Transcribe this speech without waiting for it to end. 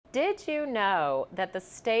Did you know that the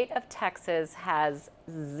state of Texas has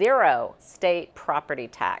zero state property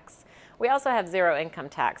tax? We also have zero income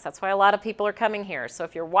tax. That's why a lot of people are coming here. So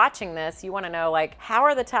if you're watching this, you want to know, like, how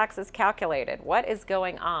are the taxes calculated? What is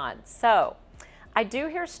going on? So I do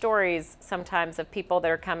hear stories sometimes of people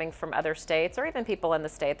that are coming from other states or even people in the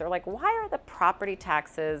state. They're like, why are the property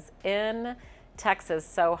taxes in Texas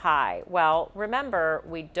so high? Well, remember,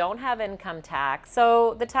 we don't have income tax,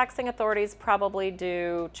 so the taxing authorities probably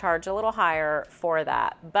do charge a little higher for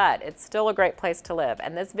that, but it's still a great place to live.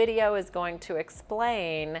 And this video is going to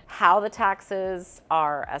explain how the taxes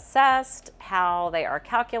are assessed, how they are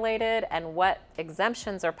calculated, and what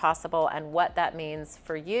exemptions are possible and what that means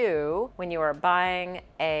for you when you are buying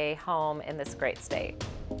a home in this great state.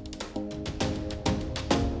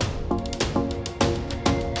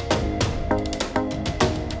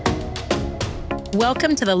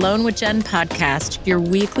 Welcome to the Loan with Jen podcast, your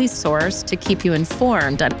weekly source to keep you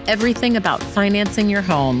informed on everything about financing your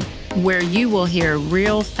home, where you will hear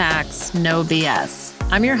real facts, no BS.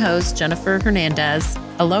 I'm your host, Jennifer Hernandez,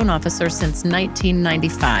 a loan officer since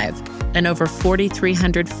 1995, and over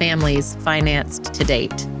 4,300 families financed to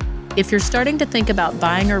date. If you're starting to think about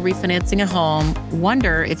buying or refinancing a home,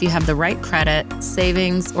 wonder if you have the right credit,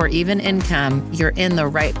 savings, or even income, you're in the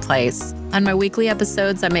right place. On my weekly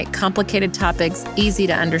episodes, I make complicated topics easy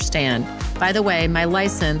to understand. By the way, my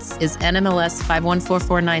license is NMLS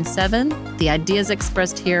 514497. The ideas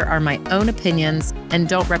expressed here are my own opinions and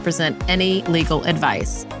don't represent any legal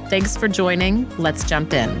advice. Thanks for joining. Let's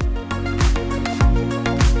jump in.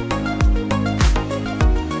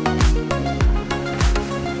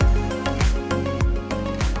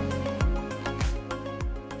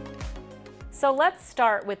 So let's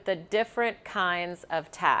start with the different kinds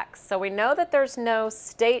of tax. So we know that there's no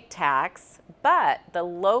state tax, but the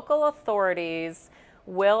local authorities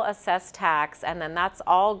will assess tax, and then that's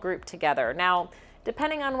all grouped together. Now,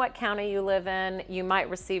 depending on what county you live in, you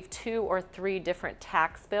might receive 2 or 3 different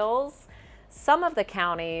tax bills. Some of the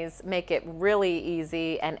counties make it really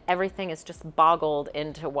easy and everything is just boggled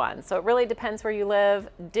into one. So it really depends where you live.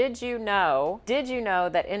 Did you know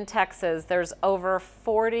that in Texas there's over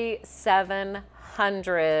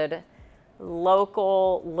 4,700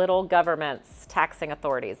 local little governments, taxing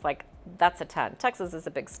authorities? Like, that's a ton. Texas is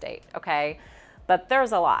a big state, okay? But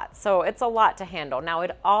there's a lot. So it's a lot to handle. Now,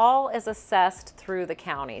 it all is assessed through the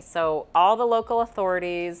county. So all the local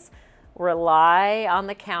authorities rely on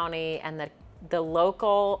the county, and the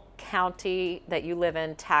local county that you live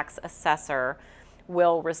in tax assessor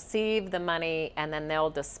will receive the money, and then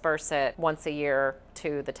they'll disperse it once a year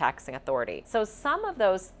to the taxing authority. So some of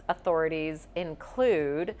those authorities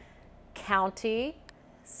include county,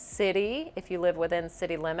 city, if you live within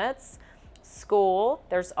city limits, school,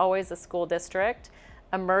 there's always a school district,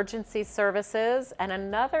 emergency services, and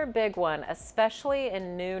another big one, especially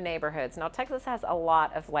in new neighborhoods. Now, Texas has a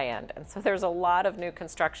lot of land, and so there's a lot of new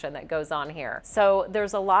construction that goes on here. So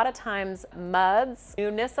there's a lot of times MUDs,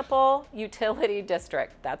 Municipal Utility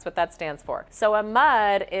District. That's what that stands for. So a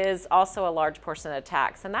MUD is also a large portion of the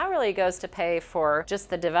tax, and that really goes to pay for just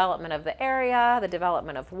the development of the area, the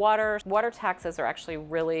development of water. Water taxes are actually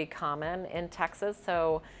really common in Texas,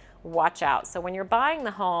 so watch out. So when you're buying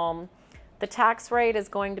the home, the tax rate is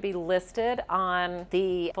going to be listed on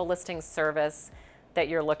the listing service that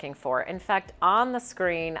you're looking for. In fact, on the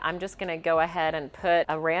screen, I'm just gonna go ahead and put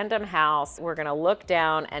a random house. We're gonna look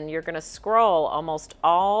down and you're gonna scroll almost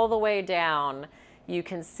all the way down. You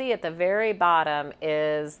can see at the very bottom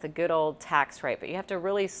is the good old tax rate, but you have to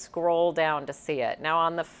really scroll down to see it. Now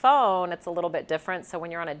on the phone, it's a little bit different. So when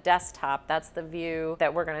you're on a desktop, that's the view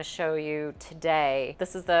that we're gonna show you today.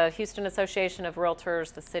 This is the Houston Association of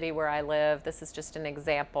Realtors, the city where I live. This is just an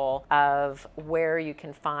example of where you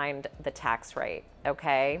can find the tax rate.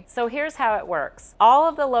 Okay, so here's how it works. All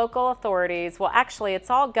of the local authorities, well, actually,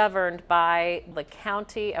 it's all governed by the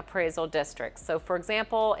county appraisal districts. So for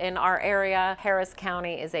example, in our area, Harris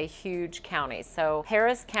County is a huge county. So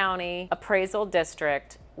Harris County Appraisal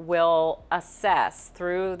District will assess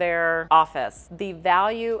through their office the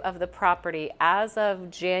value of the property as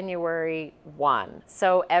of January 1.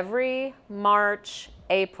 So every March,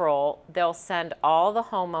 April, they'll send all the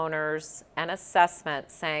homeowners an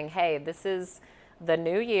assessment saying, hey, this is the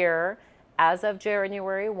new year, as of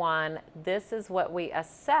January 1, this is what we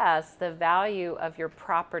assess the value of your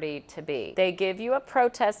property to be. They give you a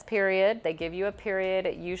protest period. They give you a period,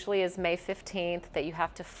 it usually is May 15th, that you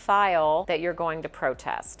have to file that you're going to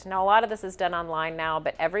protest. Now, a lot of this is done online now,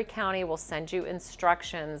 but every county will send you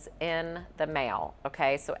instructions in the mail,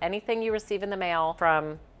 okay? So anything you receive in the mail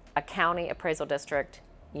from a county appraisal district,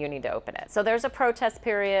 you need to open it. So there's a protest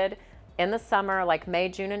period. in the summer, like May,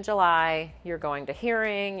 June, and July, you're going to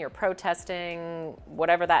hearing, you're protesting,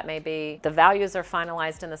 whatever that may be. The values are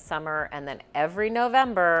finalized in the summer, and then every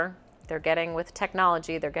November, they're getting, with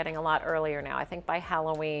technology, they're getting a lot earlier now. I think by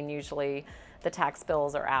Halloween, usually the tax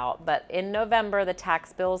bills are out. But in November, the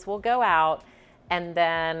tax bills will go out, and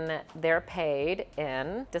then they're paid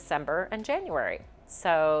in December and January.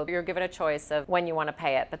 So you're given a choice of when you want to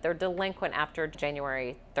pay it, but they're delinquent after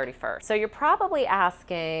January 31st. So you're probably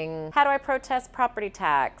asking, how do I protest property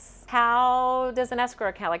tax? How does an escrow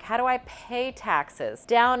account, like how do I pay taxes?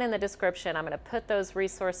 Down in the description, I'm going to put those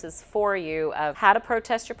resources for you of how to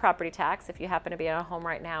protest your property tax. If you happen to be in a home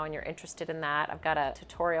right now and you're interested in that, I've got a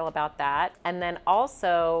tutorial about that. And then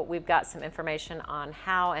also we've got some information on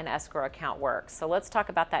how an escrow account works. So let's talk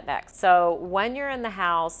about that next. So when you're in the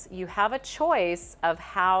house, you have a choice of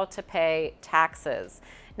how to pay taxes.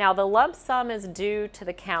 Now, the lump sum is due to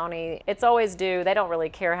the county. It's always due. They don't really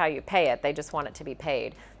care how you pay it. They just want it to be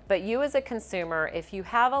paid. But you as a consumer, if you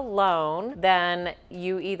have a loan, then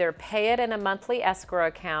you either pay it in a monthly escrow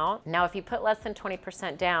account. Now, if you put less than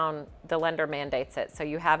 20% down, the lender mandates it. So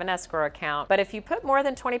you have an escrow account. But if you put more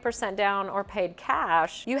than 20% down or paid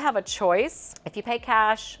cash, you have a choice. If you pay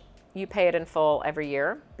cash, you pay it in full every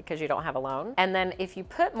year because you don't have a loan. And then if you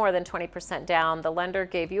put more than 20% down, the lender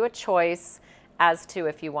gave you a choice as to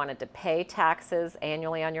if you wanted to pay taxes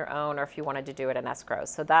annually on your own or if you wanted to do it in escrow.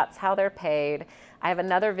 So that's how they're paid. I have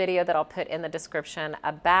another video that I'll put in the description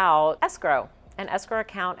about escrow, an escrow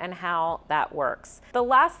account, and how that works. The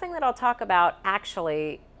last thing that I'll talk about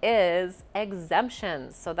actually is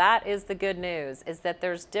exemptions. So that is the good news, is that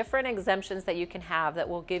there's different exemptions that you can have that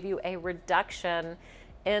will give you a reduction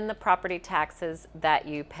in the property taxes that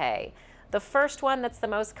you pay. The first one that's the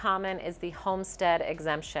most common is the homestead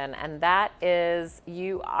exemption, and that is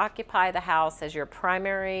you occupy the house as your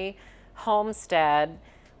primary homestead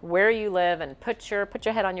where you live and put your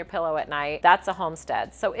head on your pillow at night. That's a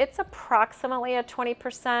homestead. So it's approximately a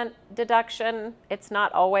 20% deduction. It's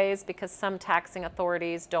not always, because some taxing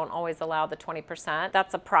authorities don't always allow the 20%.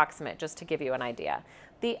 That's approximate, just to give you an idea.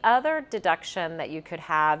 The other deduction that you could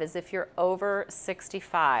have is if you're over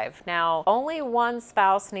 65. Now, only one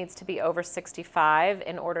spouse needs to be over 65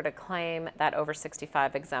 in order to claim that over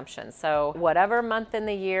 65 exemption. So whatever month in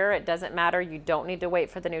the year, it doesn't matter. You don't need to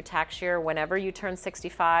wait for the new tax year. Whenever you turn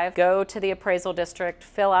 65, go to the appraisal district,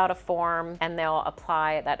 fill out a form, and they'll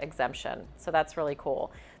apply that exemption. So that's really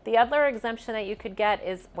cool. The other exemption that you could get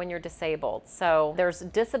is when you're disabled. So there's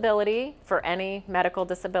disability for any medical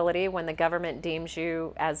disability when the government deems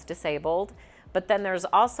you as disabled. But then there's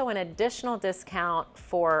also an additional discount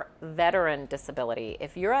for veteran disability.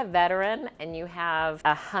 If you're a veteran and you have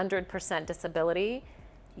 100% disability,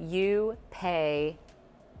 you pay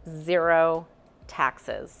 0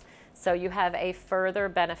 taxes. So you have a further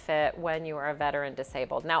benefit when you are a veteran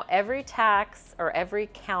disabled. Now, every tax or every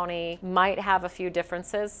county might have a few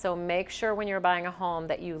differences, so make sure when you're buying a home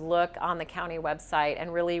that you look on the county website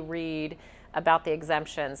and really read about the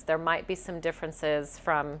exemptions. There might be some differences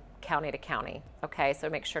from county to county, okay? So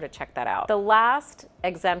make sure to check that out. The last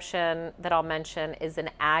exemption that I'll mention is an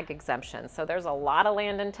ag exemption. So there's a lot of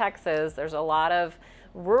land in Texas. There's a lot of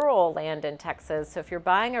rural land in Texas. So if you're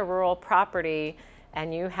buying a rural property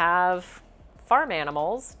and you have farm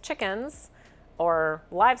animals, chickens, or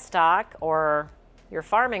livestock, or you're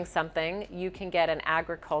farming something, you can get an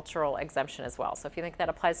agricultural exemption as well. So if you think that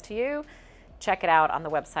applies to you, check it out on the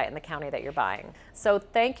website in the county that you're buying. So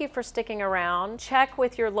thank you for sticking around. Check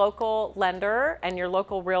with your local lender and your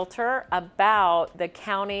local realtor about the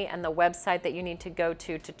county and the website that you need to go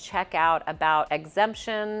to check out about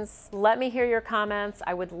exemptions. Let me hear your comments.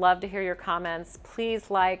 I would love to hear your comments. Please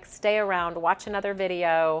stay around, watch another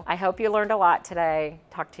video. I hope you learned a lot today.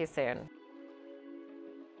 Talk to you soon.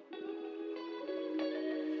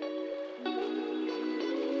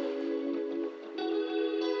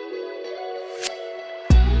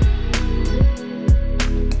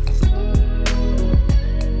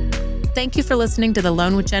 Thank you for listening to the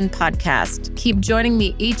Loan with Jen podcast. Keep joining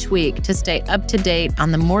me each week to stay up to date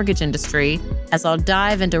on the mortgage industry as I'll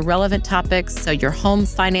dive into relevant topics so your home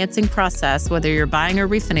financing process, whether you're buying or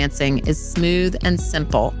refinancing, is smooth and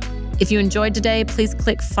simple. If you enjoyed today, please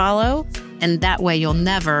click follow, and that way you'll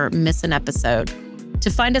never miss an episode.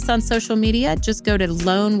 To find us on social media, just go to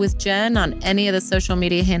Loan with Jen on any of the social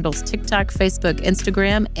media handles: TikTok, Facebook,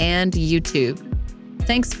 Instagram, and YouTube.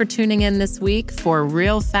 Thanks for tuning in this week for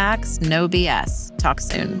Real Facts, No BS. Talk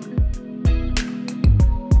soon.